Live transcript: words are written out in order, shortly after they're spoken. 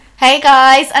Hey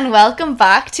guys, and welcome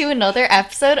back to another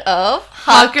episode of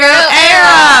Hot Girl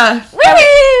Era! Woo!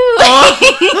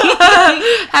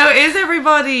 How is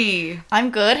everybody?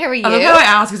 I'm good, how are you? I love how I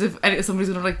ask as if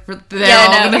somebody's gonna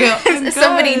gonna go,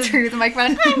 somebody threw the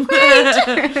microphone. I'm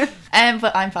great.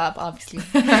 But I'm fab, obviously.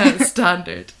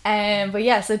 Standard. But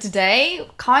yeah, so today,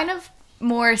 kind of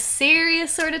more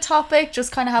serious sort of topic,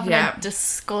 just kind of having a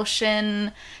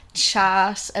discussion,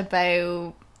 chat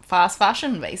about fast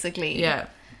fashion, basically. Yeah.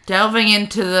 Delving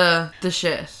into the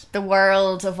shit. The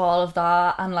world of all of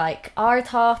that, and like our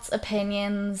thoughts,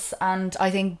 opinions, and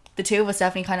I think the two of us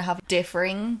definitely kind of have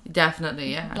differing.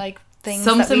 Definitely, yeah. Like things.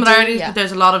 Some similarities, but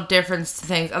there's a lot of difference to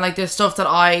things. And like there's stuff that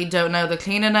I don't know that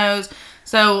Kleena knows.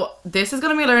 So this is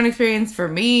going to be a learning experience for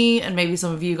me and maybe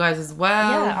some of you guys as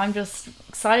well. Yeah, I'm just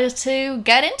excited to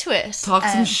get into it. Talk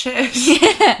some shit.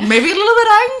 Yeah. Maybe a little bit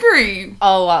angry.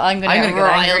 Oh, well, I'm going to get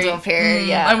riled up here.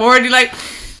 Yeah. I'm already like...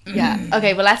 Yeah.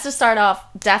 Okay, well, let's just start off.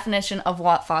 Definition of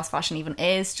what fast fashion even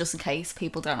is, just in case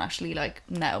people don't actually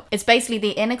know. It's basically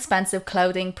the inexpensive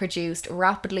clothing produced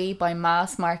rapidly by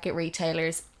mass market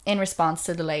retailers in response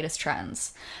to the latest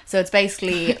trends. So it's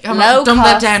basically low cost. Dumb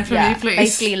that down for me, please.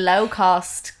 Basically low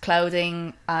cost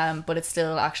clothing, but it's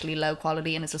still actually low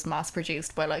quality and it's just mass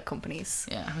produced by companies.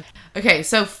 Yeah. Okay,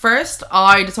 so first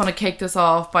I just want to kick this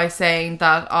off by saying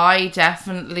that I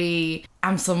definitely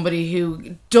am somebody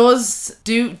who does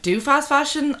do fast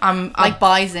fashion.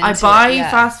 Buys into it. I buy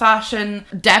fast fashion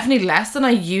definitely less than I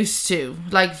used to.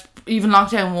 Like even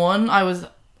lockdown 1, I was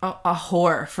a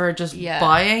whore for just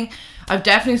buying. I've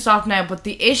definitely stopped now, but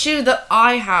the issue that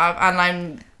I have,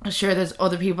 and I'm sure there's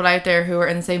other people out there who are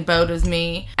in the same boat as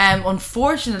me,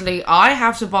 unfortunately I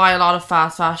have to buy a lot of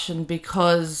fast fashion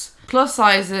because plus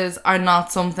sizes are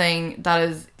not something that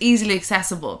is easily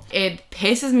accessible. It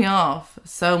pisses me off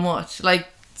so much.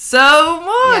 So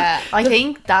much. Yeah, I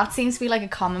think that seems to be a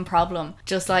common problem.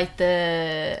 Just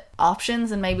the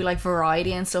options and maybe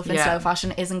variety and stuff in slow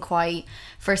fashion isn't quite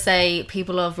for say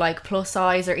people of plus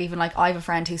size, or even I have a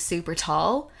friend who's super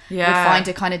tall. Would find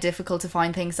it kind of difficult to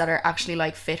find things that are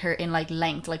actually fit her in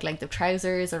length, length of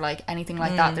trousers or anything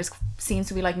like that. There's seems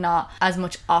to be not as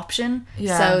much option,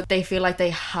 so they feel they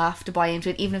have to buy into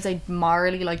it even if they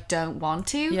morally don't want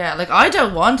to. I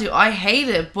don't want to, I hate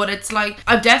it, but it's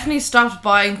I've definitely stopped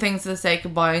buying things for the sake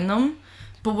of buying them.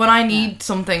 But when I need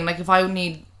something, if I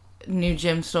need new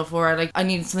gym stuff, or I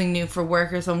need something new for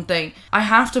work or something, I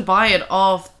have to buy it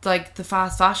off the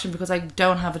fast fashion because I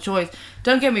don't have a choice.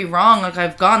 Don't get me wrong,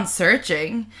 I've gone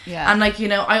searching, and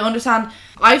I understand.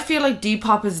 I feel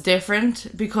Depop is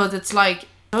different because it's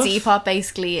Depop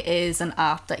basically is an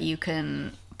app that you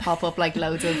can pop up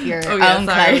loads of your own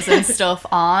clothes and stuff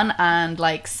on and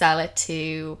sell it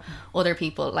to other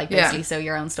people, basically so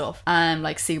your own stuff,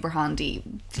 and super handy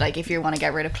if you want to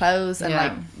get rid of clothes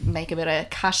and make a bit of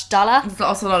cash dollar. There's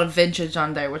also a lot of vintage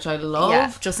on there, which I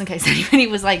love, just in case anybody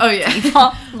was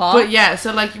Depop. But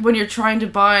so when you're trying to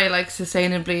buy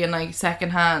sustainably and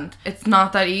second hand, it's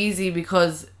not that easy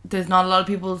because there's not a lot of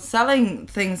people selling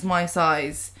things my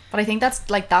size. But I think that's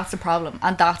the problem,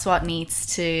 and that's what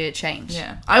needs to change.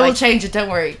 Yeah, I will change it. Don't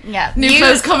worry. Yeah, new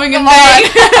clothes coming in May.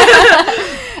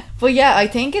 But yeah, I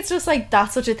think it's just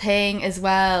that's such a thing as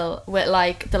well with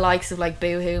the likes of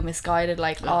Boohoo,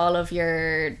 Missguided, all of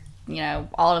your,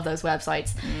 all of those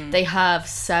websites. They have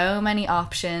so many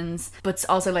options, but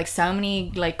also so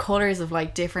many colors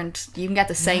of different. You can get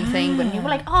the same thing, but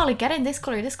you're get in this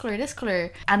color, this color, this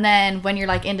color, and then when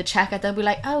you're in the checkout, they'll be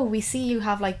oh, we see you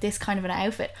have this kind of an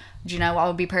outfit. Do you know what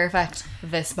would be perfect?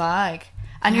 This bag.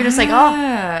 And you're just oh,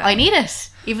 I need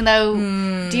it. Even though,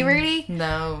 do you really?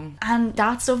 No. And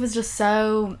that stuff is just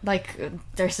so,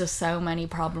 there's just so many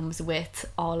problems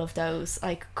with all of those,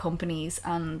 companies.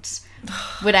 And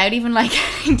without even,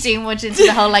 getting too much into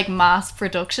the whole, mass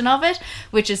production of it,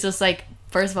 which is just,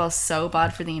 first of all, so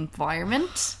bad for the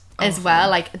environment. As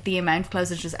well, the amount of clothes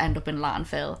that just end up in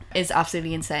landfill is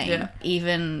absolutely insane. Yeah.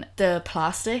 Even the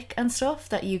plastic and stuff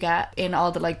that you get in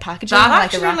all the packaging, that and,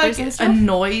 actually the wrappers and stuff,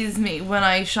 annoys me when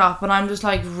I shop, and I'm just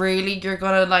really, you're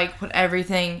gonna put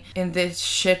everything in this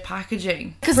shit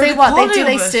packaging? Because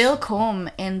they still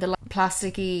come in the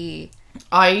plasticky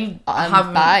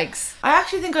bags. I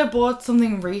actually think I bought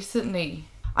something recently.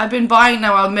 I've been buying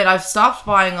now. I'll admit I've stopped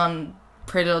buying on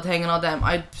Pretty Little Thing and all them.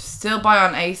 I still buy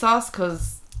on ASOS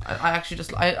because I actually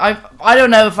just I don't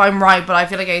know if I'm right, but I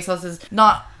feel ASOS is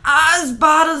not as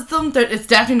bad as them. It's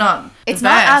definitely not. It's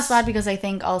not as bad because I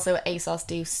think also ASOS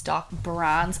do stock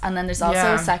brands, and then there's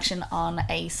also a section on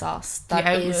ASOS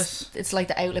that is, it's like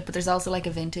the outlet, but there's also like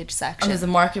a vintage section. And there's a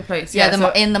marketplace.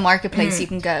 Yeah, in the marketplace you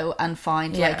can go and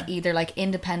find like either like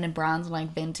independent brands and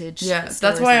like vintage. Yeah,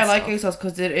 that's why I like ASOS,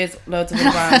 because it is loads of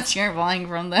good brands. You're buying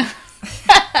from them.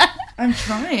 I'm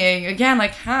trying again. I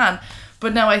can.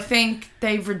 But no, I think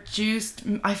they've reduced.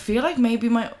 I feel like maybe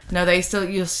you'll still get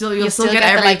everything.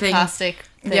 The, like, plastic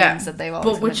things that they've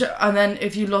always and then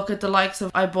if you look at the likes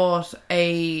of, I bought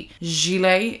a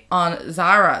gilet on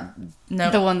Zara.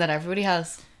 No, the one that everybody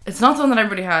has. It's not the one that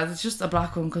everybody has. It's just a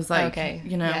black one because, like,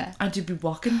 I do be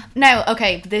walking. No,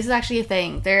 okay, but this is actually a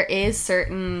thing. There is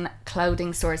certain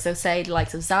clothing stores. So say the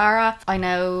likes of Zara. I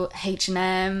know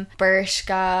H&M,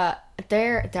 Bershka.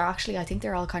 They're actually, I think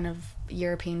they're all kind of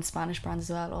European, Spanish brands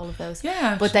as well, all of those. Yeah,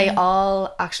 actually. But they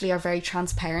all actually are very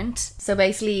transparent. So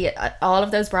basically all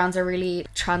of those brands are really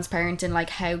transparent in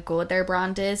like how good their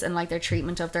brand is and like their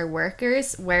treatment of their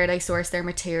workers, where they source their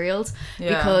materials.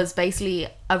 Because basically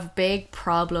a big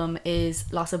problem is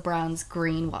lots of brands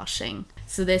greenwashing.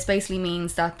 So this basically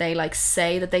means that they like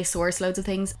say that they source loads of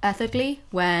things ethically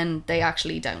when they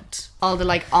actually don't. All the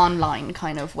like online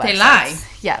kind of websites. They lie.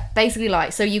 Yeah, basically lie.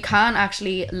 So you can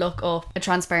actually look up a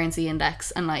transparency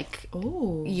index and like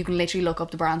you can literally look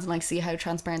up the brands and like see how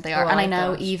transparent they are. And I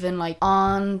know even like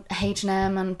on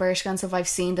H&M and Bershka and stuff, I've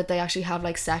seen that they actually have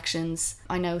like sections.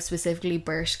 I know specifically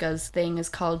Bershka's thing is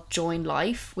called Join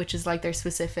Life, which is like their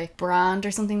specific brand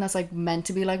or something that's like meant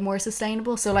to be like more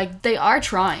sustainable. So like they are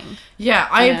trying. Yeah,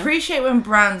 I appreciate when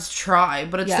brands try,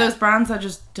 but it's those brands that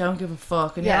just don't give a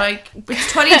fuck. And you're like,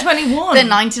 it's 2021. The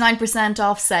 99%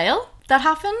 off sale that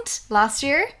happened last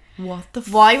year. What the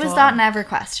fuck? Why was that never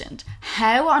questioned?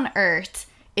 How on earth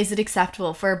is it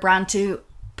acceptable for a brand to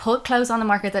put clothes on the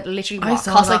market that literally cost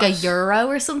like €1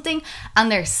 or something,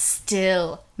 and they're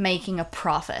still making a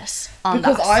profit on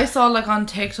that? Because I saw like on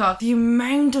TikTok the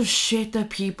amount of shit that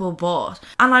people bought,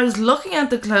 and I was looking at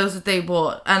the clothes that they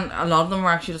bought, and a lot of them were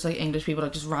actually just like English people,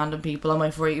 like just random people on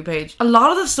my For You page. A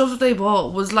lot of the stuff that they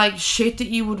bought was like shit that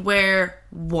you would wear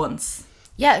once.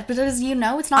 Yeah, because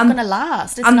it's not going to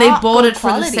last. It's and not they bought it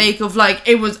quality. for the sake of like,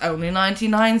 it was only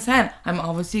 99¢. I'm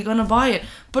obviously going to buy it.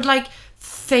 But like,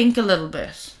 think a little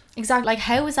bit. Exactly. Like,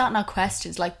 how is that not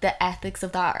questioned? Like, the ethics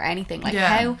of that or anything. Like,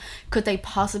 how could they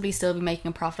possibly still be making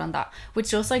a profit on that?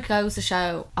 Which just like goes to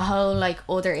show a whole like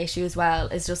other issue as well,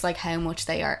 is just like how much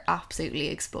they are absolutely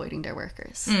exploiting their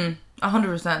workers.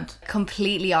 100%.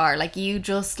 Completely are. Like, you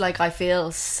just like, I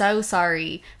feel so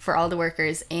sorry for all the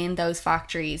workers in those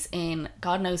factories in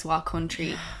God knows what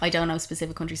country. I don't know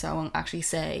specific country, so I won't actually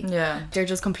say. Yeah, they're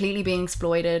just completely being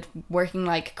exploited, working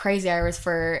like crazy hours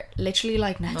for literally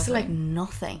like next to like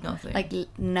nothing, like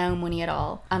no money at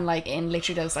all, and like in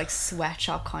literally those like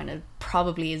sweatshop kind of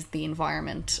probably is the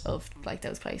environment of like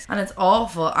those places. And it's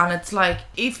awful. And it's like,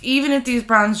 even if these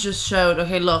brands just showed,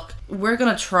 okay, look, we're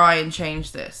gonna try and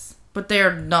change this, but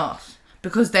they're not,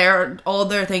 because all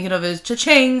they're thinking of is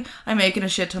cha-ching, I'm making a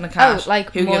shit ton of cash.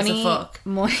 Like, who money, gives a fuck?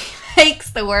 Money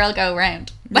makes the world go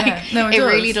round. Like, no, it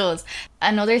does. Really does.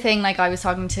 Another thing, like, I was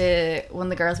talking to one of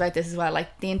the girls about this as well,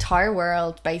 like, the entire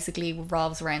world basically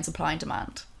revolves around supply and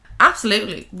demand.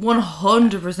 Absolutely,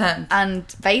 100%. And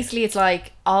basically it's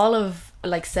like all of,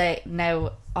 like, say,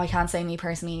 now I can't say me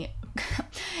personally,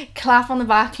 clap on the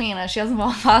back, Lena, she hasn't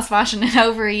bought fast fashion in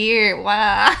over a year.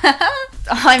 Wow.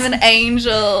 I'm an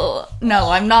angel. No,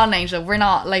 I'm not an angel. We're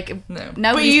not, like,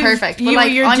 nobody's perfect, but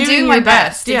like, I'm doing my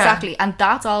best. Exactly. And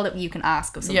that's all that you can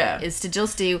ask of somebody, is to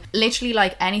just do literally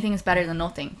like anything is better than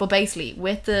nothing. But basically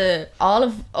with all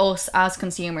of us as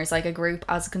consumers, like a group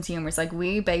as consumers, like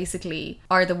we basically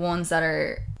are the ones that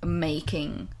are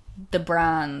making the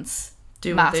brands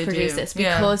mass produce this,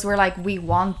 because we're like, we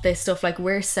want this stuff. Like,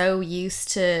 we're so used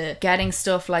to getting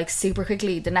stuff like super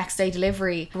quickly, the next day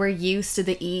delivery. We're used to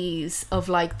the ease of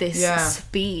like this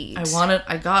speed. I want it,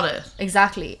 I got it.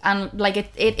 Exactly. And like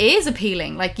it is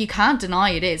appealing. Like, you can't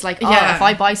deny it is. Like, if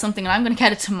I buy something and I'm gonna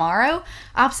get it tomorrow,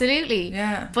 absolutely.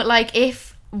 Yeah. But like,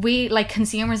 if we, like,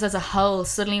 consumers as a whole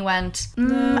suddenly went,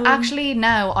 actually,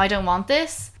 no, I don't want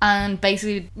this, and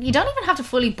basically you don't even have to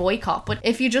fully boycott, but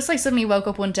if you just like suddenly woke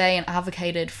up one day and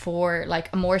advocated for like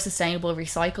a more sustainable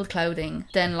recycled clothing,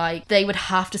 then like they would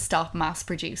have to stop mass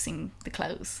producing the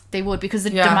clothes. They would, because the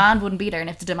demand wouldn't be there, and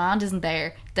if the demand isn't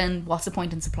there, then what's the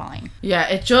point in supplying?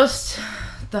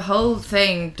 The whole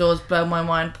thing does blow my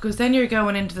mind, because then you're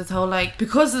going into this whole like,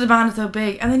 because the demand is so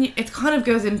big, and then it kind of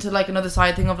goes into like another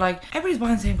side thing of like, everybody's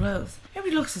buying the same clothes,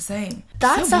 everybody looks the same.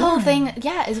 That's the whole thing,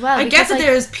 as well. I get that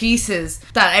there's pieces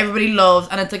that everybody loves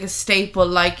and it's like a staple,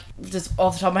 like just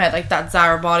off the top of my head, like that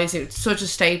Zara bodysuit, such a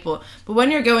staple. But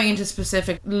when you're going into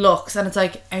specific looks, and it's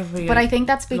like every. But I think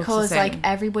that's because like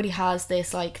everybody has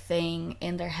this like thing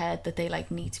in their head that they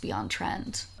like need to be on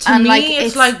trend. To me, like,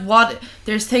 it's like what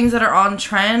there's things that are on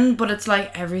trend, but it's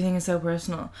like everything is so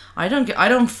personal.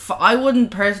 I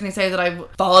wouldn't personally say that I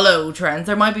follow trends.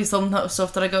 There might be some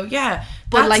stuff that I go, yeah,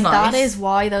 but like nice. That is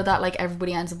why though that like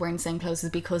everybody ends up wearing the same clothes, is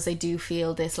because they do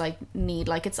feel this like need,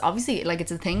 like it's obviously like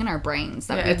it's a thing in our brains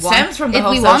that it stems from the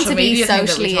whole social media thing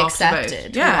that we talked accepted.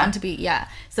 About. Yeah, we want to be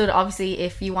So obviously,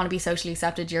 if you want to be socially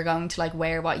accepted, you're going to like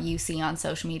wear what you see on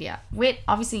social media. With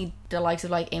obviously the likes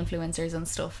of like influencers and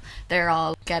stuff, they're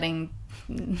all getting,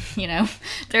 you know,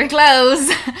 their clothes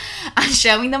and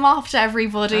showing them off to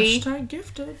everybody. Hashtag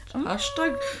gifted.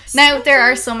 Hashtag. Now there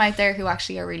are some out there who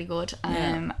actually are really good,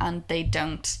 and they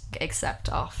don't accept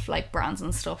off like brands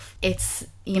and stuff. It's,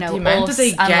 you know, us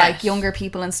and like younger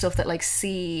people and stuff that like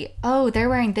see, oh, they're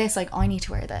wearing this, like I need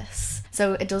to wear this.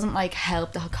 So it doesn't like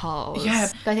help the cause. Yeah.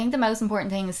 I think the most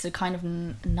important thing is to kind of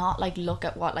not like look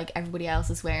at what like everybody else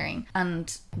is wearing,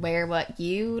 and wear what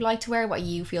you like to wear, what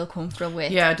you feel comfortable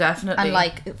with. Yeah, definitely. And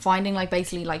like finding like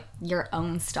basically like your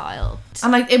own style.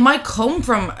 And like it might come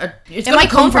from a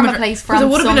place from there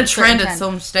would have been a trend at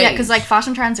some stage. Yeah, because like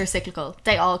fashion trends are cyclical.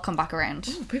 They all come back around.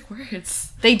 Oh, big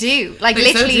words. They do. Like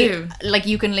they literally like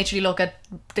you can literally look at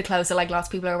the clothes that like lots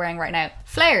of people are wearing right now.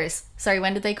 Flares. Sorry,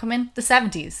 when did they come in? The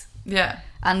 70s. Yeah.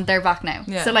 And they're back now.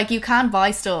 Yeah. So like you can buy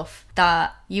stuff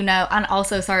that, you know, and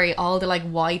also all the like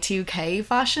Y2K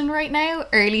fashion right now,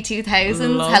 early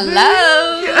 2000s.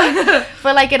 Hello.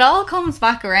 But like it all comes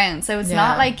back around. So it's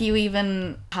not like you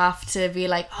even have to be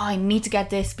like, oh, I need to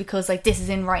get this because like this is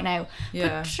in right now.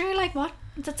 Yeah. But sure, like what?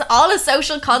 That's all a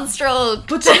social construct.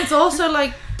 But then it's also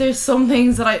like there's some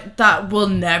things that will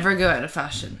never go out of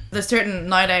fashion. There's certain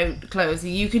night out clothes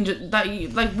you can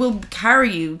will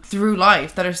carry you through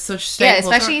life that are such staples. Yeah,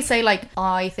 especially say like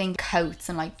I think coats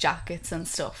and like jackets and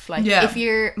stuff. Like if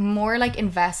you're more like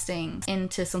investing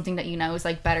into something that you know is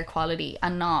like better quality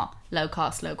and not low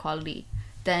cost, low quality,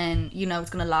 then you know it's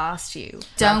gonna last you.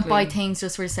 Exactly. Don't buy things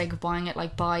just for the sake of buying it.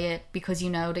 Like buy it because you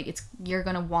know that you're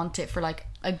gonna want it for like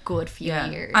a good few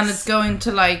years, and it's going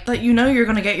to like that, you know, you're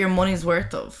gonna get your money's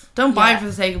worth of. Don't buy it for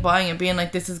the sake of buying it, being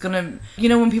like this is gonna, you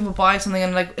know, when people buy something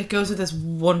and like it goes with this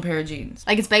one pair of jeans,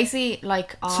 like it's basically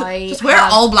like I just wear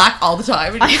all black all the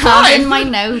time. I have in my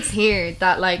notes here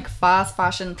that like fast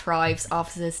fashion thrives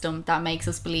off a system that makes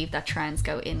us believe that trends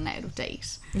go in and out of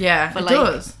date. Yeah, but it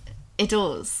does. It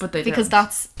does, but they because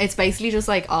don't. It's basically just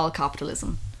like all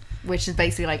capitalism, which is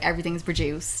basically like everything's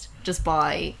produced just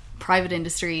by private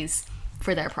industries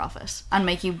for their profit and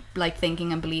make you like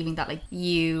thinking and believing that like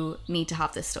you need to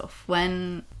have this stuff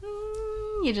when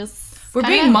you just we're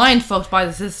being mind fucked by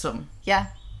the system. Yeah,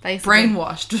 basically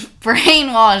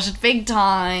brainwashed big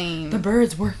time. The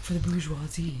birds work for the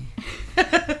bourgeoisie.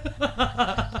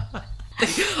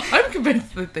 I'm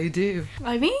convinced that they do.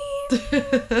 I mean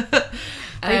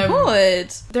they would.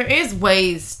 There is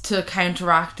ways to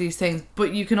counteract these things,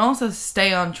 but you can also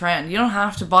stay on trend. You don't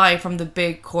have to buy from the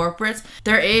big corporates.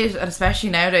 There is, and especially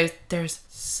nowadays, there's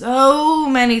so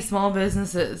many small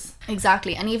businesses.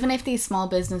 Exactly. And even if these small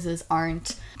businesses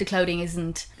the clothing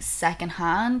isn't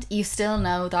secondhand, you still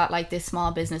know that like this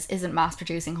small business isn't mass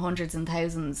producing hundreds and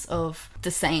thousands of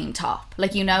the same top.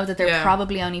 Like, you know that they're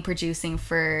probably only producing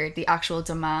for the actual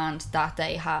demand that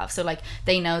they have. So like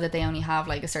they know that they only have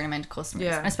like a certain amount of customers.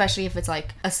 Yeah. And especially if it's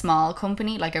like a small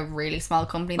company, like a really small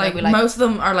company. Like most of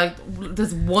them are like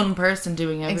there's one person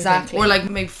doing everything. Exactly. Or like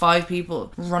maybe 5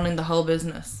 people running the whole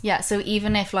business. Yeah, so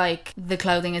even if like the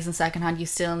clothing isn't secondhand, you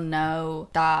still know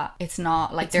that it's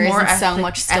not like there isn't so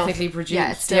much stuff ethically produced.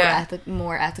 Yeah, it's still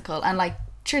more ethical, and like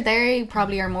sure they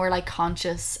probably are more like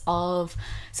conscious of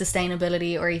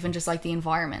sustainability or even just like the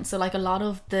environment. So like a lot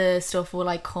of the stuff will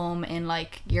like come in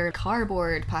like your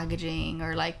cardboard packaging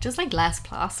or like just like less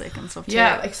plastic and stuff too.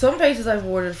 Yeah, like some places I've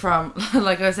ordered from,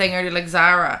 like I was saying earlier, like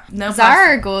Zara.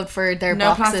 Zara are good for their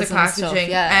boxes plastic and packaging. Stuff,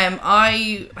 yeah.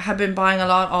 I have been buying a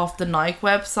lot off the Nike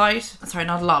website. Sorry,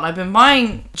 not a lot. I've been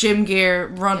buying gym gear,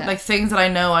 like things that I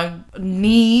know I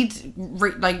need,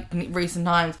 recent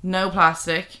times. No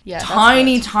plastic. Yeah,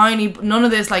 tiny, none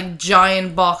of this like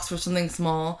giant box for something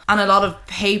small. And a lot of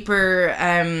paper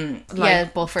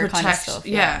buffer kind of stuff.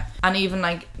 Yeah. And even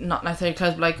like not necessarily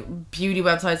clothes, but like beauty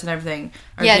websites and everything.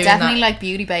 Yeah, definitely like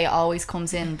Beauty Bay always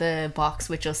comes in the box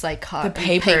with just like the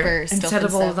paper stuff instead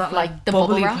of all that like the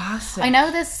bubbly bubble wrap. Plastic. I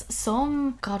know there's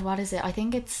some, God, what is it? I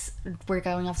think it's, we're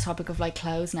going off the topic of like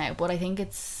clothes now, but I think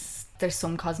it's there's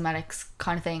some cosmetics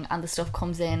kind of thing, and the stuff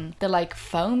comes in the like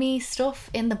foamy stuff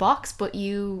in the box, but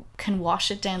you can wash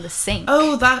it down the sink.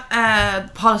 Oh, that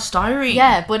polystyrene.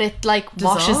 Yeah, but it like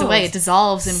washes away, it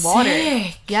dissolves in water.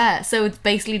 Sick. Yeah, so it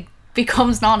basically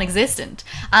becomes non-existent,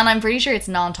 and I'm pretty sure it's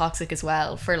non-toxic as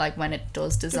well for like when it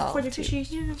does dissolve too.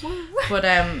 But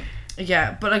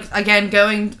yeah, but like again,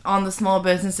 going on the small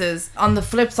businesses, on the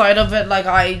flip side of it, like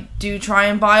I do try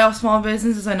and buy off small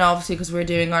businesses. I know obviously because we're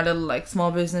doing our little like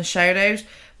small business shout out,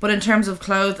 but in terms of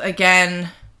clothes, again,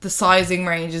 the sizing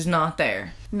range is not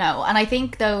there. No, and I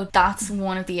think though that's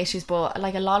one of the issues, but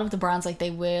like a lot of the brands, like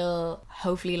they will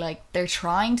hopefully, like they're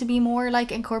trying to be more like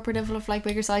incorporative of like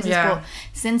bigger sizes, but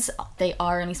since they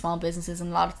are only small businesses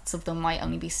and lots of them might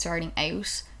only be starting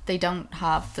out, they don't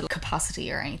have the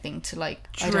capacity or anything to like.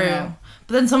 True. I don't know.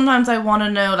 But then sometimes I want to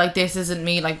know, like, this isn't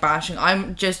me like bashing,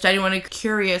 I'm just genuinely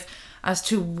curious as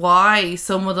to why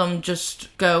some of them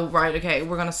just go, right, okay,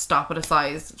 we're gonna stop at a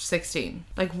size 16.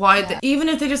 Like, why even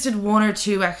if they just did 1 or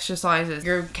 2 extra sizes,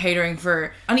 you're catering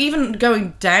for, and even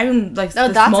going down like the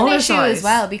that's smaller an issue size as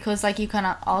well, because like you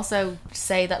can also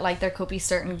say that like there could be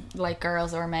certain like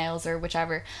girls or males or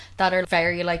whichever that are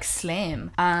very like slim,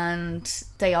 and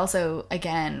they also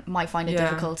again might find it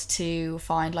difficult to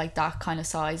find like that kind of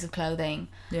size of clothing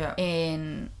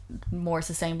in more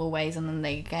sustainable ways, and then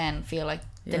they again feel like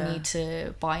the need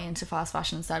to buy into fast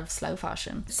fashion instead of slow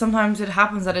fashion. Sometimes it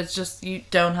happens that it's just you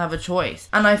don't have a choice,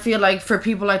 and I feel like for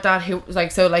people like that who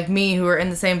like me who are in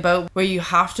the same boat where you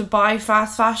have to buy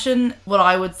fast fashion, what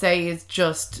I would say is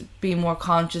just be more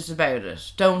conscious about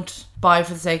it. Don't buy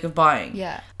for the sake of buying.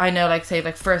 Yeah. I know, like, say,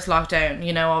 like, first lockdown,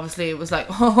 you know, obviously it was like,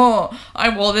 oh, I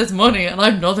have all this money and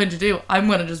I have nothing to do. I'm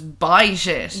going to just buy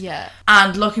shit. Yeah.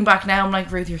 And looking back now, I'm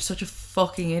like, Ruth, you're such a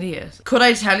fucking idiot. Could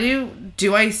I tell you,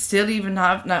 do I still even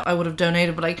have, now I would have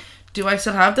donated, but like, do I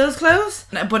still have those clothes?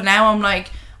 But now I'm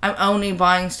like, I'm only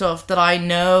buying stuff that I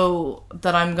know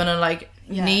that I'm going to, like,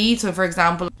 need. So for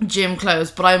example, gym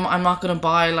clothes, but I'm not gonna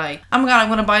buy like, oh my god, I'm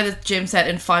gonna buy this gym set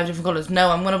in 5 different colours. No,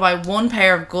 I'm gonna buy 1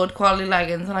 pair of good quality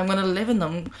leggings and I'm gonna live in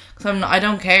them because I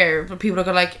don't care. But people are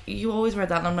gonna like, you always wear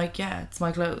that, and I'm like, yeah, it's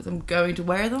my clothes, I'm going to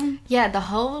wear them. Yeah, the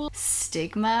whole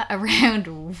stigma around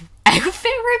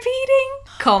outfit repeating,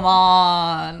 come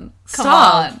on.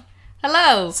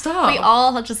 Hello. Stop. We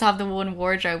all just have the one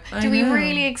wardrobe. Do we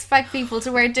really expect people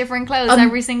to wear different clothes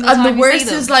every single time we see them? And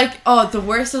the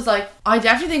worst is like, I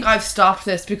definitely think I've stopped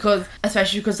this because,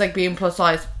 especially because like being plus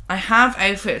size, I have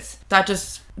outfits that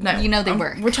just, no. You know they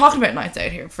work. We're talking about nights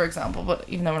out here, for example, but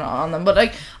even though we're not on them. But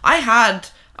like, I had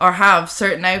or have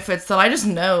certain outfits that I just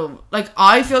know, like,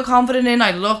 I feel confident in,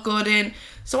 I look good in,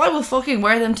 so I will fucking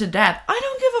wear them to death. I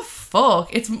don't give a fuck.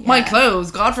 It's my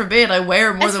clothes. God forbid I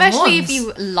wear more than once. Especially if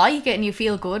you like it and you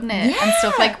feel good in it and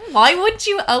stuff. Like, why would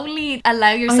you only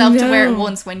allow yourself to wear it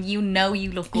once when you know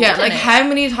you look good in like, it? how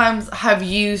many times have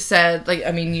you said, like,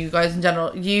 I mean, you guys in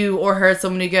general, you or heard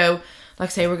somebody go,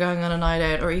 like, say we're going on a night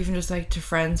out, or even just, like, to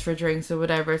friends for drinks or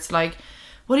whatever, it's like,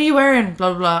 what are you wearing?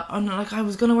 Blah, blah, blah. And like, I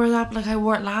was going to wear that, but like, I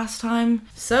wore it last time.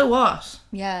 So what?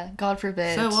 Yeah, God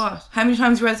forbid. So what? How many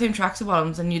times you wear the same tracksuit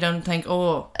bottoms and you don't think,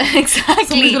 oh, exactly,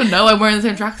 somebody's going to know I'm wearing the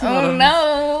same tracksuit bottoms? Oh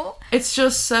no. It's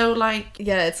just so like...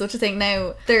 Yeah, it's such a thing.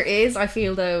 Now, there is, I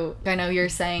feel though, I know you're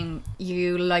saying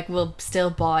you like will still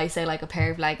buy, say, like a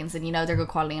pair of leggings and you know they're good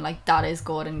quality and like that is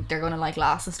good and they're going to like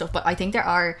last and stuff, but I think there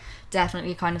are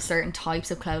definitely kind of certain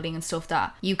types of clothing and stuff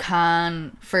that you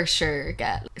can for sure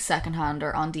get secondhand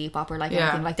or on Depop or like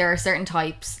anything. Like there are certain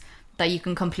types that you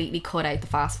can completely cut out the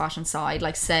fast fashion side,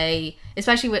 like say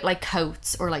especially with like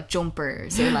coats or like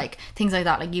jumpers or like things like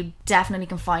that. Like you definitely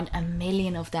can find a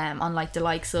million of them on like the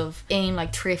likes of in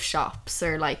like thrift shops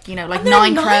or like, you know, like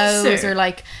Nine Crows or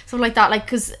like stuff like that. Like,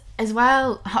 because as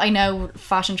well, I know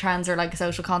fashion trends are like a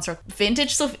social construct.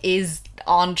 Vintage stuff is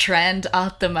on trend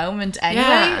at the moment anyway.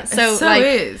 Yeah, so like,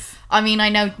 is. I mean, I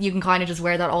know you can kind of just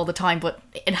wear that all the time, but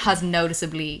it has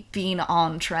noticeably been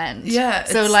on trend. Yeah.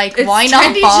 So like, why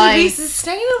not buy? To be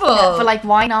sustainable. Yeah, but like,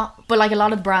 why not? But like, a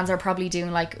lot of brands are probably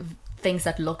doing like things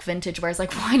that look vintage, whereas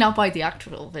like, why not buy the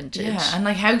actual vintage? Yeah, and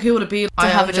like, how cool would it be to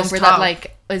have a jumper that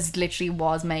like was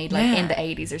made like in the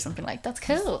 80s or something? Like, that's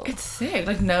cool. It's sick.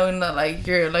 Like knowing that like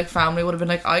your like family would have been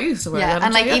like, I used to wear that.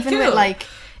 And like even with like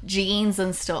jeans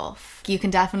and stuff. you can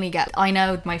definitely get, I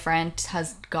know my friend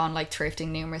has gone like thrifting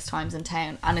numerous times in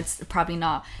town, and it's probably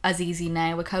not as easy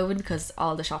now with COVID because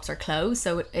all the shops are closed,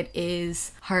 so it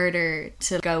is harder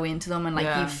to go into them, and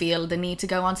like you feel the need to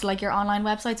go onto like your online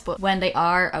websites. But when they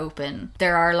are open,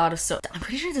 there are a lot of stuff. I'm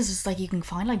pretty sure there's just like, you can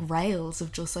find like rails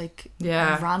of just like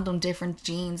random different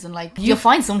jeans, and like you'll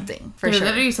find something for There's sure.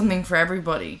 literally something for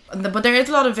everybody. But there is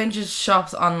a lot of vintage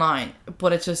shops online,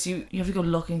 but it's just you have to go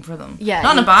looking for them. Yeah,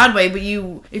 not in a bad way, but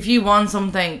if you want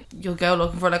something, you'll go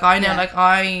looking for it. Like I know, like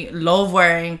I love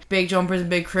wearing big jumpers and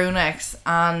big crew necks,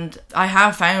 and I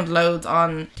have found loads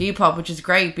on Depop, which is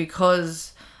great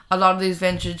because a lot of these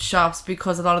vintage shops,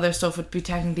 because a lot of their stuff would be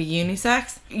technically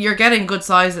unisex, you're getting good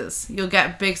sizes. You'll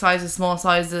get big sizes, small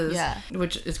sizes,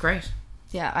 which is great.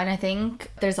 Yeah, and I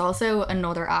think there's also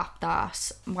another app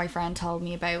that my friend told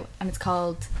me about, and it's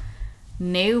called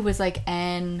New, was like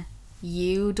NUW,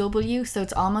 so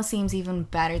it almost seems even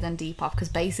better than Depop, because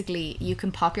basically you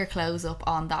can pop your clothes up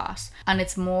on that, and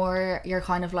it's more, you're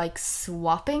kind of like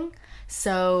swapping.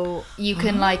 So you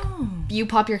can like, you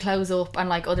pop your clothes up and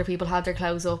like other people have their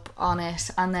clothes up on it,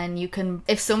 and then you can,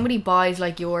 if somebody buys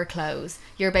like your clothes,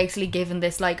 you're basically given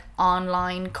this like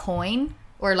online coin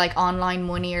or like online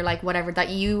money or like whatever that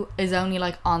you is only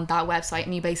like on that website,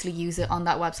 and you basically use it on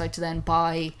that website to then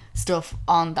buy stuff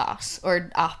on that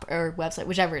or app or website,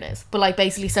 whichever it is. But like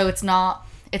basically, so it's not,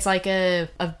 it's like a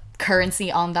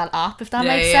currency on that app, if that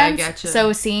makes sense. I get you. So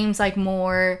it seems like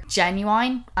more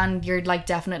genuine, and you're like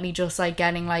definitely just like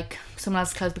getting like someone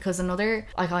else's clothes, because another,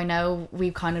 like I know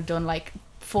we've kind of done like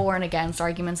for and against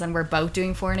arguments, and we're both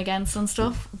doing for and against and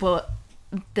stuff, but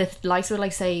the likes of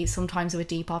like, say sometimes with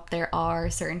Depop there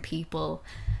are certain people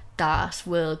that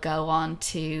will go on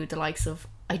to the likes of,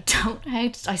 I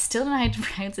still don't know how to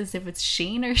pronounce this, if it's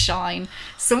Shein or Shine.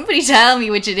 Somebody tell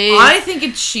me which it is. I think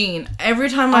it's Shein. Every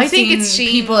time I think it's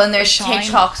Shein, people in their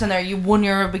TikToks and their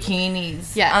 €1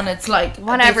 bikinis. Yeah. And it's like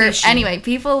whatever. Anyway,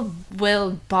 people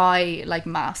will buy like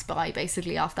mass buy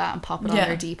basically off that and pop it on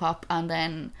their Depop, and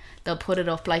then they'll put it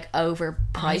up like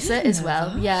overprice it as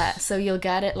well. Yeah, so you'll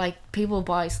get it like, people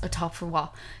buy a top for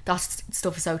what? That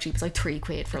stuff is so cheap. It's like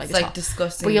 £3 for like a top. It's like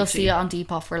disgusting. But you'll see it on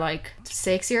Depop for like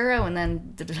 €6, and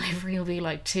then the delivery will be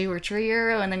like €2 or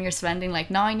 €3, and then you're spending like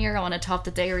 €9 on a top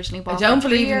that they originally bought. I don't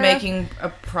believe in making a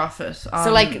profit on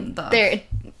so like that. There,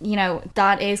 you know,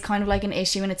 that is kind of like an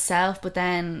issue in itself, but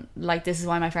then like this is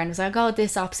why my friend was like, oh,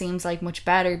 this app seems like much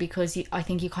better, because I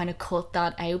think you kind of cut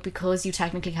that out, because you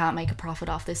technically can't make a profit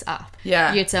off this app.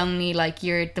 Yeah, it's only like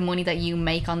the money that you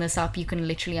make on this app, you can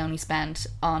literally only spend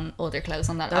on other clothes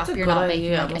on that app. You're not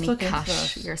making like any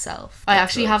cash yourself. I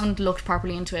actually haven't looked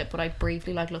properly into it, but I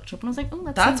briefly like looked up and I was like,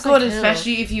 oh, that's good, like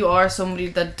especially if you are somebody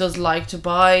that does like to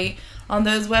buy on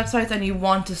those websites and you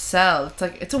want to sell. It's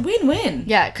like, it's a win-win.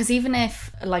 Yeah, because even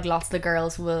if like lots of the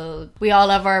girls we all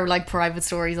have our like private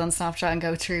stories on Snapchat and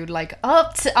go through like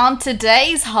on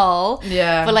today's haul.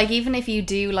 Yeah. But like, even if you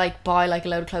do like buy like a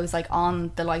load of clothes like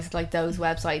on the likes of like those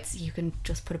websites, you can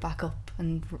just put it back up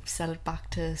and sell it back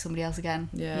to somebody else again.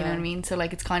 Yeah. You know what I mean? So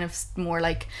like, it's kind of more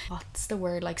like, what's the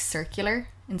word, like circular,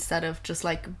 instead of just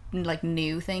like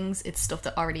new things. It's stuff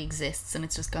that already exists and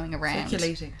it's just going around,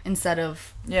 circulating, instead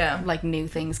of like new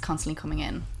things constantly coming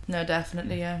in. No,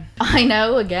 definitely. Yeah, I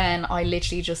know, again, I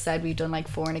literally just said we've done like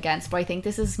for and against, but I think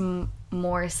this is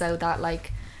more so that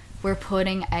like we're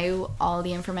putting out all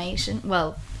the information,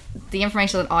 well, the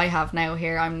information that I have now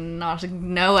here. I'm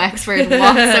no expert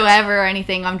whatsoever or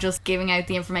anything. I'm just giving out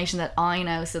the information that I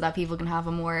know so that people can have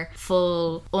a more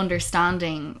full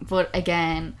understanding. But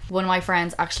again, one of my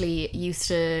friends actually used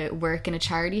to work in a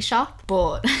charity shop,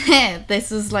 but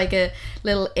this is like a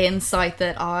little insight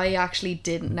that I actually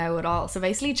didn't know at all. So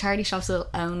basically, charity shops will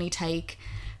only take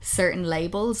certain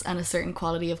labels and a certain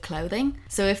quality of clothing.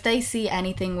 So if they see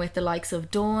anything with the likes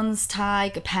of Dunnes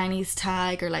tag, a Pennies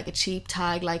tag, or like a cheap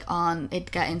tag like on,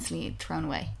 it get instantly thrown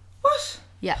away. What?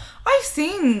 Yeah, I've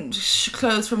seen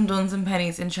clothes from Dunnes and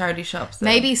Pennies in charity shops though.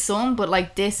 Maybe some, but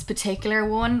like this particular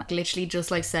one literally just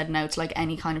like said no to like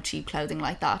any kind of cheap clothing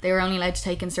like that. They were only allowed to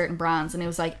take in certain brands, and it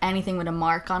was like anything with a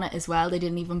mark on it as well. They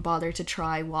didn't even bother to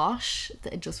try wash.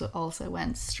 It just also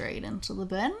went straight into the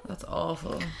bin. That's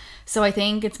awful. So I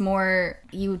think it's more,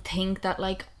 you would think that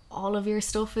like all of your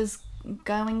stuff is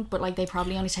going, but like they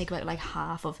probably only take about like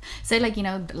half of, say, like, you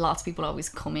know, lots of people always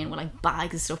come in with like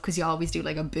bags of stuff because you always do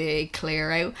like a big clear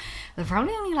out. They're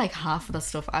probably only like half of that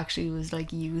stuff actually was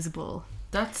like usable.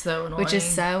 That's so annoying. Which is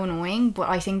so annoying. But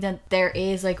I think that there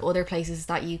is like other places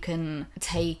that you can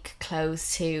take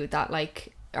clothes to that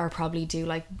like are probably do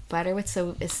like better with.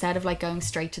 So instead of like going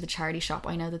straight to the charity shop,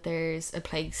 I know that there's a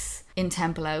place in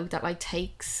Templo that like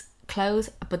takes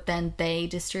clothes, but then they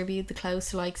distribute the clothes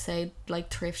to like, say, like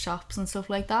thrift shops and stuff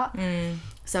like that.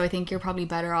 So I think you're probably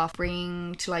better off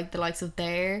bringing to like the likes of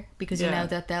there, because you know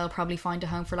that they'll probably find a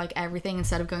home for like everything,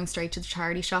 instead of going straight to the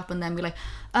charity shop and then be like,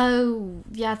 oh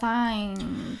yeah,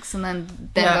 thanks, and then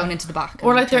going into the back.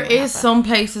 Or like there is some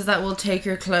places that will take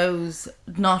your clothes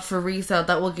not for resale,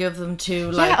 that will give them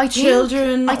to like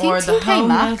children or the homeless. TK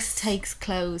Maxx takes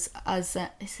clothes as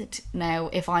is it now,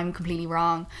 if I'm completely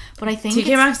wrong, but I think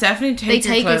TK Maxx definitely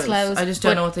take your clothes. I just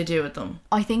don't know what they do with them.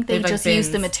 I think they just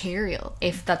use the material.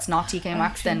 If that's not TK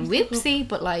Maxx, then whoopsie.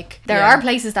 But like there are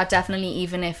places that definitely,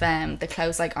 even if the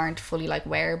clothes like aren't fully like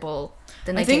wearable,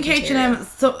 then they think H&M.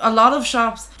 So a lot of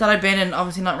shops that I've been in,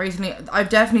 obviously not recently, I've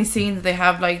definitely seen that they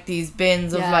have like these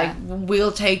bins of like,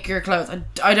 we'll take your clothes.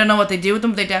 I don't know what they do with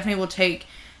them, but they definitely will take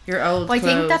your old clothes. I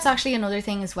think that's actually another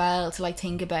thing as well to like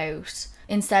think about.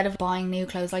 Instead of buying new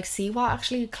clothes, like see what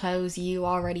actually clothes you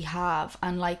already have,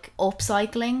 and like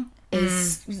upcycling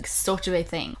is such a big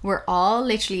thing. We're all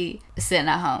literally sitting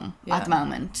at home at the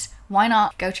moment. Why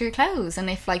not go to your clothes? And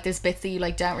if like there's bits that you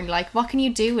like don't really like, what can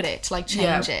you do with it to like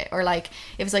change it? Or like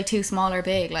if it's like too small or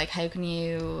big, like how can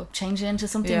you change it into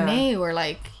something new? Or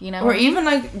like, you know, or even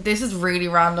like, this is really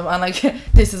random, and like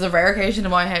this is a rare occasion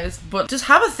in my house, but just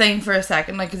have a thing for a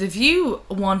second, like, because if you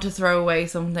want to throw away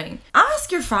something,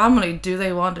 ask your family, do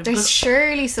they want it? There's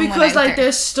surely someone because out like there.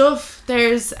 there's stuff,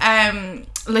 there's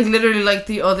like literally like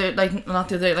the other, like not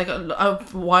the other, like a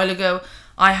while ago,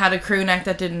 I had a crew neck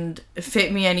that didn't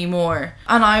fit me anymore,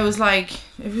 and I was like,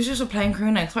 it was just a plain crew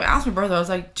neck. So I asked my brother, I was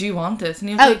like, do you want this? And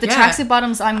he was like, the tracksuit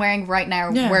bottoms I'm wearing right now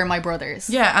were my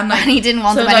brother's. Yeah, and like, and he didn't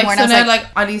want them anymore. So and now like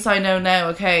at least I know now,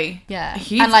 okay. Yeah.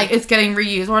 And like it's getting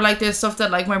reused. Or like there's stuff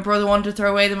that like my brother wanted to throw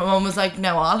away that my mum was like,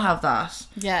 no, I'll have that.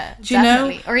 Yeah. Do you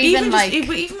know? Or even like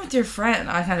even with your friend,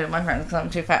 I can't do it with my friends because I'm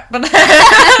too fat. But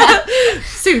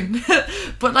soon.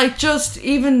 But like just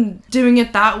even doing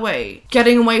it that way,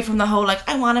 getting away from the whole like,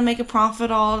 I want to make a profit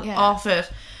off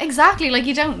it. Exactly. Like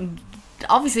you don't.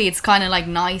 Obviously it's kind of like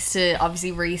nice to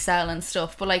obviously resell and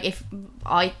stuff, but like, if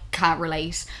I can't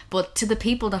relate, but to the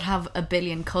people that have a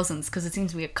billion cousins, because it seems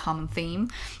to be a common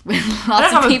theme with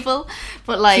lots of people,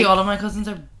 but like, see, all of my cousins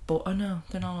are oh no,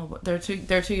 they're not all, but they're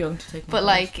too young to take. But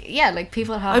like, like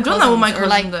people have. I've done that with my cousin, or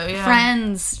like though,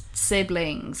 friends,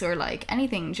 siblings, or like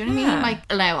anything. Do you know what I mean?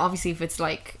 Like, now obviously if it's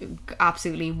like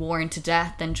absolutely worn to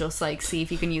death, then just like see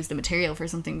if you can use the material for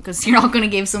something, because you're not going to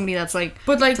give somebody that's like,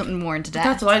 but like something worn to death.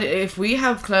 That's what I do. If we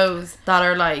have clothes that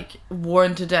are like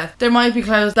worn to death, there might be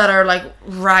clothes that are like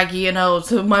raggy and old,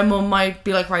 so my mum might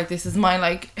be like, right, this is my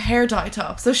like hair dye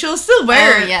top, so she'll still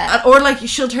wear it, or like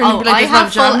she'll turn and be like, I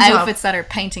have full outfits that are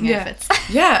painting outfits.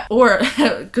 Yeah, or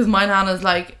because my nana's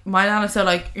so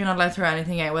like, you're not allowed to throw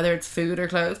anything out, whether it's food or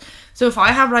clothes. So if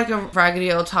I have like a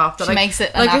raggedy old top that she like, makes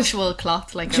it like an actual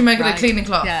cloth, like she make it a cleaning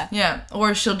cloth, yeah.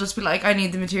 Or she'll just be like, I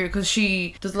need the material, because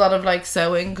she does a lot of like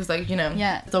sewing, because like, you know,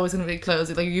 it's always gonna be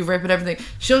clothes, like you rip it, everything.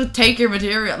 She'll take your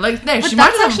material, like no, she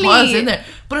might have piles in there,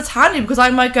 but it's handy because I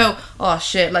might go, oh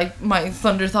shit, like my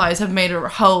thunder thighs have made a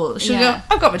hole. She'll go,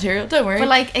 I've got material, don't worry. But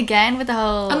like again with the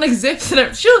whole, and like zips and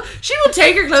everything, she will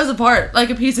take your clothes apart like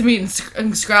a piece of meat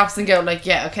and scraps and go like,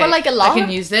 yeah, okay, but like I can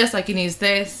use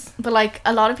this. But like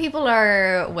a lot of people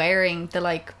are wearing the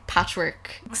like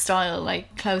patchwork style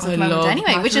like clothes at the moment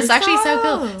anyway, which is actually so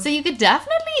cool. So you could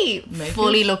definitely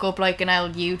fully look up like an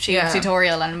old YouTube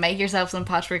tutorial and make yourself some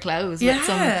patchwork clothes with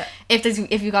some,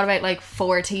 if you've got about like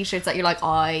 4 t-shirts that you're like,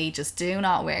 I just do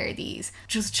not wear these,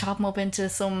 just chop them up into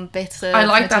some bits of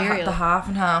material. That the half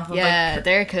and half of like,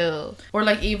 they're cool. Or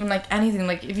like even like anything,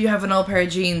 like if you have an old pair of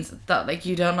jeans that like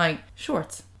you don't like,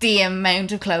 shorts. The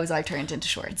amount of clothes I've turned into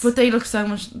shorts, but they can look so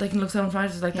much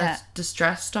nicer, like that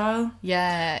distressed style.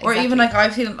 Exactly. Or even like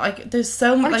I've seen like there's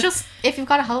so much, or like, just if you've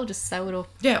got a hole, just sew it up.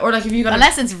 Yeah, or like if you got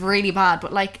unless it's really bad,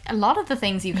 but like a lot of the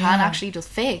things you can actually just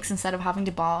fix instead of having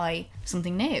to buy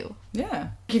something new. Yeah,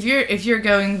 if you're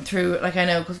going through, like, I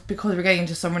know because we're getting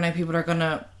into summer now, people are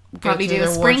gonna probably do a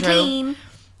spring clean,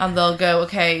 and they'll go,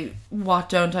 okay, what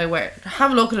don't I wear?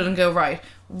 Have a look at it and go, right,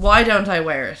 why don't I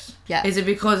wear it? Yeah, is it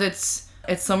because it's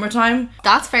summertime?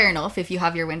 That's fair enough. If you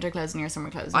have your winter clothes and your summer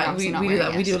clothes, we do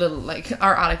that. We do a little like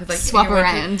our attic is like swap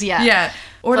around,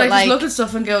 or like just look at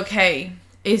stuff and go, okay,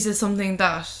 is this something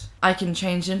that I can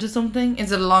change into something?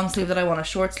 Is it a long sleeve that I want a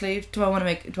short sleeve?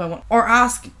 Or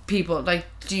ask people like,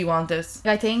 do you want this?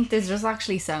 I think there's just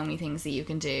actually so many things that you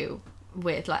can do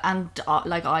with like, and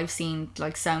like I've seen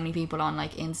like so many people on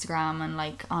like Instagram and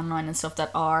like online and stuff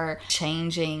that are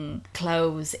changing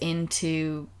clothes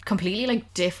into completely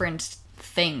like different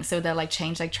things, so they'll like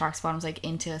change like Sharks bottoms like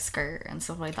into a skirt and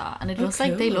stuff like that, and it looks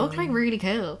like they look like really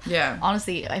cool. Yeah,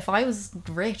 honestly, if I was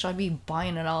rich, I'd be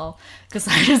buying it all, because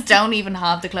I just don't even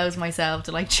have the clothes myself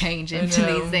to like change into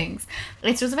these things.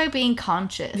 It's just about being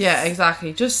conscious, yeah,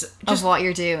 exactly, just of what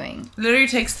you're doing. Literally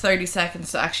takes 30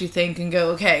 seconds to actually think and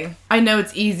go, okay, I know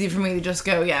it's easy for me to just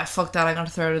go, yeah, fuck that, I'm gonna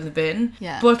throw it in the bin.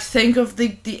 Yeah, but think of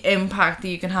the impact that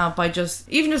you can have by just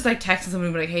even just like texting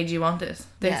somebody like, hey, do you want this?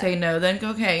 They say no, then go,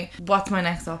 okay, what's my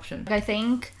next option? I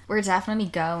think we're definitely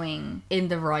going in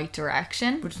the right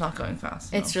direction. We're just not going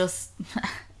fast. It's just,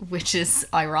 which is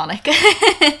ironic.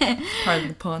 Pardon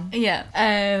the pun.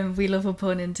 Yeah. We love a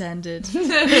pun intended.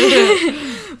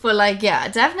 But like, yeah,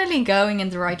 definitely going in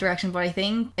the right direction. But I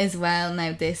think as well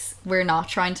now we're not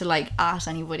trying to like at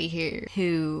anybody here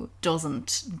who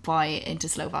doesn't buy into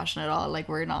slow fashion at all. Like,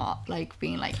 we're not like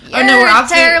being like, oh no, we're a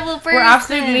terrible person. We're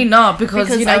absolutely not, because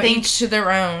you know, I think each to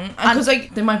their own. Because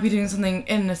like they might be doing something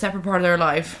in a separate part of their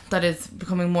life that is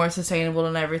becoming more sustainable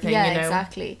and everything. Yeah, you know?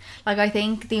 exactly. Like, I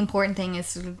think the important thing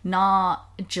is to not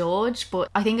judge, but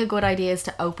I think a good idea is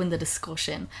to open the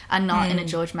discussion, and not in a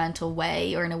judgmental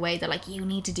way or in a way that like you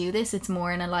need to do this. It's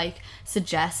more in a like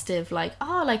suggestive, like,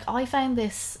 oh, like I found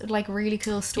this like really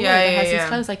cool store that has these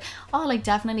clothes, like, oh, like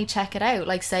definitely check it out.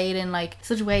 Like, say it in like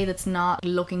such a way that's not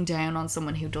looking down on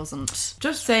someone who doesn't.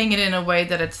 Just saying it in a way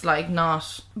that it's like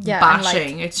not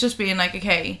bashing. Like, it's just being like,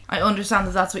 okay, I understand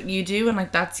that that's what you do and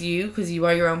like that's you because you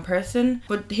are your own person,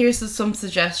 but here's some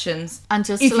suggestions, and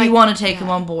just if you want to take them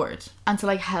on board, and to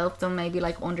like help them maybe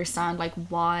like understand like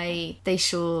why they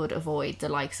should avoid the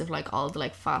likes of like all the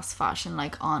like fast fashion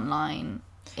like online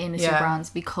industry brands,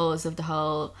 because of the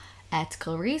whole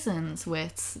ethical reasons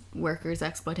with workers'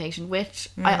 exploitation, which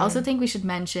I also think we should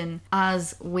mention,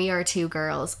 as we are two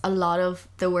girls, a lot of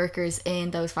the workers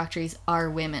in those factories are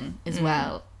women as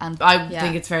well. And I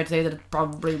think it's fair to say that it's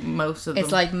probably most of them.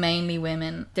 It's like mainly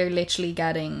women. They're literally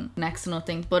getting next to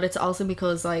nothing. But it's also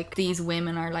because like these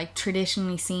women are like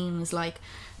traditionally seen as like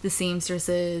the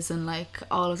seamstresses and like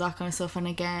all of that kind of stuff, and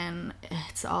again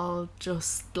it's all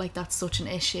just like that's such an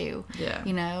issue,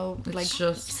 you know, it's like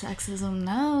just sexism.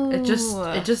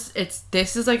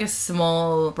 This is like a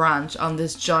small branch on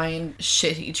this giant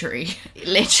shitty tree,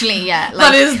 literally. Like,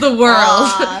 that is the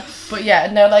world. But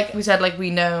yeah, no, like we said, like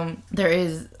we know there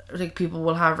is like people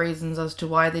will have reasons as to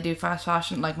why they do fast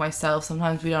fashion. Like myself,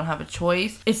 sometimes we don't have a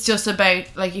choice. It's just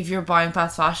about like if you're buying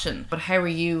fast fashion, but how are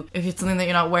you, if it's something that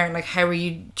you're not wearing, like how are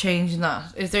you changing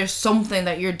that? Is there something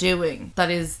that you're doing that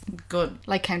is good,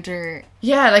 like counter?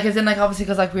 Yeah, like as in like obviously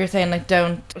because like we were saying like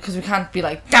don't, because we can't be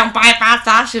like don't buy fast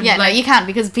fashion. Yeah, like, no, you can't,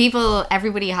 because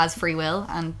everybody has free will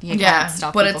and you can't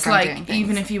stop people from doing things. But it's like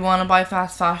even if you want to buy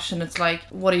fast fashion, it's like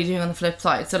what are you doing on the flip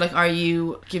side? So like are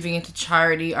you giving it to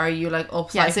charity? Are you like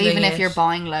upcycling? Yeah, so even if you're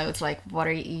buying loads, like what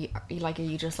are you like, are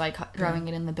you just like throwing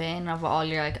it in the bin of all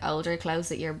your like older clothes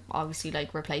that you're obviously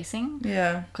like replacing?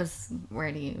 Yeah, because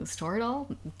where do you store it all?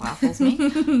 It baffles me.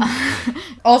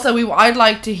 Also, I'd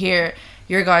like to hear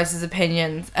your guys'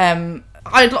 opinions.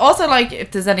 I'd also like,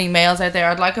 if there's any males out there,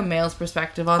 I'd like a male's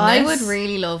perspective on this. I would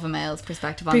really love a male's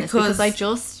perspective on this, because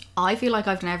I feel like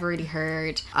I've never really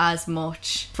heard as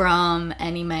much from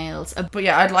any males. But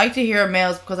yeah, I'd like to hear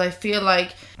males, because I feel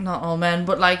like, not all men,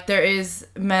 but like there is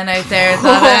men out there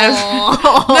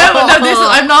that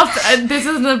this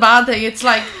isn't a bad thing. It's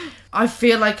like, I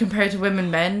feel like compared to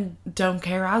women, men don't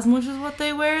care as much as what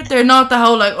they wear. They're not the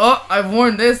whole like, oh, I've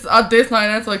worn this at this night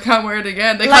out, so I can't wear it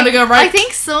again. They kind of go, right. I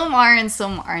think some are and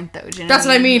some aren't, though. Do you know That's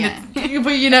what I mean. Yeah.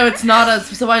 But you know, it's not as.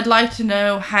 So I'd like to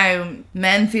know how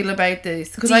men feel about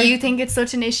this. Do you think it's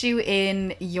such an issue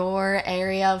in your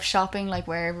area of shopping, like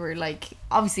wherever? Like,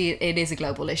 obviously, it is a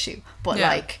global issue, but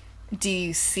like, do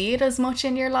you see it as much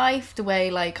in your life the way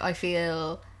like I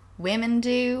feel women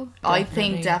do? Definitely. I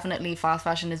think definitely fast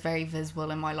fashion is very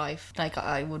visible in my life. Like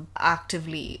I would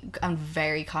actively and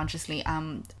very consciously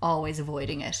always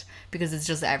avoiding it, because it's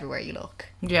just everywhere you look.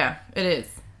 Yeah, it is.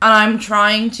 And I'm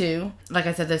trying to, like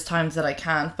I said, there's times that I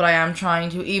can't, but I am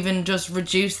trying to even just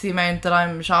reduce the amount that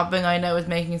I'm shopping. I know is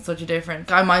making such a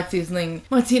difference. I might see an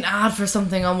ad for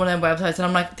something on one of the websites and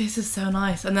I'm like, this is so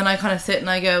nice, and then I kind of sit and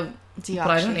I go,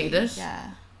 I don't need it.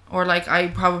 Yeah. Or like I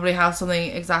probably have something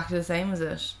exactly the same as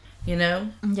it. You know?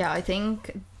 Yeah, I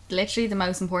think literally the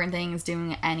most important thing is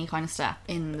doing any kind of step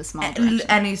in the small direction.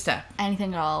 Any step.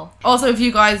 Anything at all. Also, if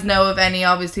you guys know of any,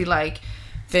 obviously, like,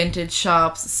 vintage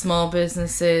shops, small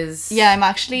businesses. Yeah,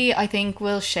 I think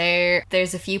we'll share,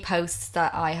 there's a few posts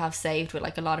that I have saved with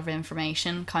like a lot of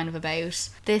information kind of about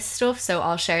this stuff, so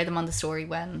I'll share them on the story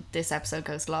when this episode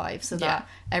goes live, so that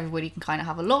everybody can kind of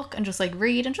have a look and just like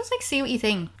read and just like see what you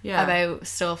think about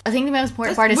stuff. I think the most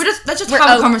important part is let's just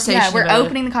have a conversation. Yeah, we're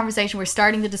opening the conversation, we're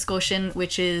starting the discussion,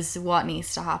 which is what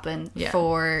needs to happen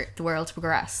for the world to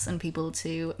progress and people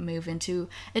to move into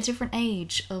a different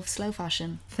age of slow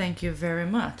fashion. Thank you very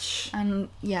much. And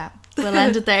we'll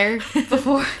end it there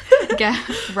before I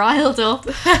get riled up.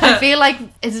 I feel like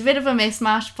it's a bit of a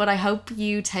mismatch, but I hope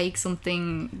you take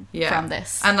something from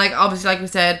this. And like obviously, like we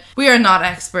said, we are not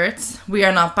experts. We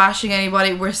are not bashing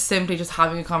anybody. We're simply just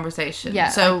having a conversation. Yeah.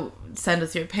 So send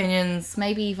us your opinions.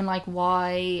 Maybe even like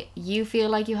why you feel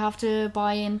like you have to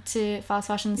buy into fast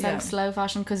fashion instead of slow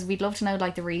fashion, because we'd love to know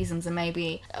like the reasons, and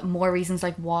maybe more reasons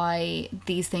like why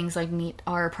these things like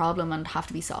are a problem and have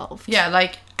to be solved. Yeah,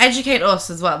 like educate us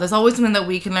as well. There's always something that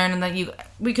we can learn and that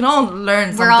we can all learn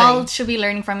something. We all should be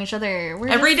learning from each other.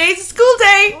 Every day's a school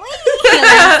day. We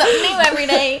learn something new every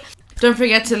day. Don't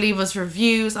forget to leave us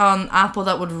reviews on Apple.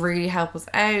 That would really help us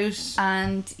out.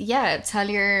 And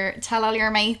tell all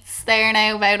your mates there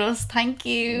now about us. Thank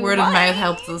you. Word of mouth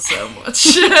helps us so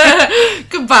much.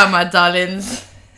 Goodbye, my darlings.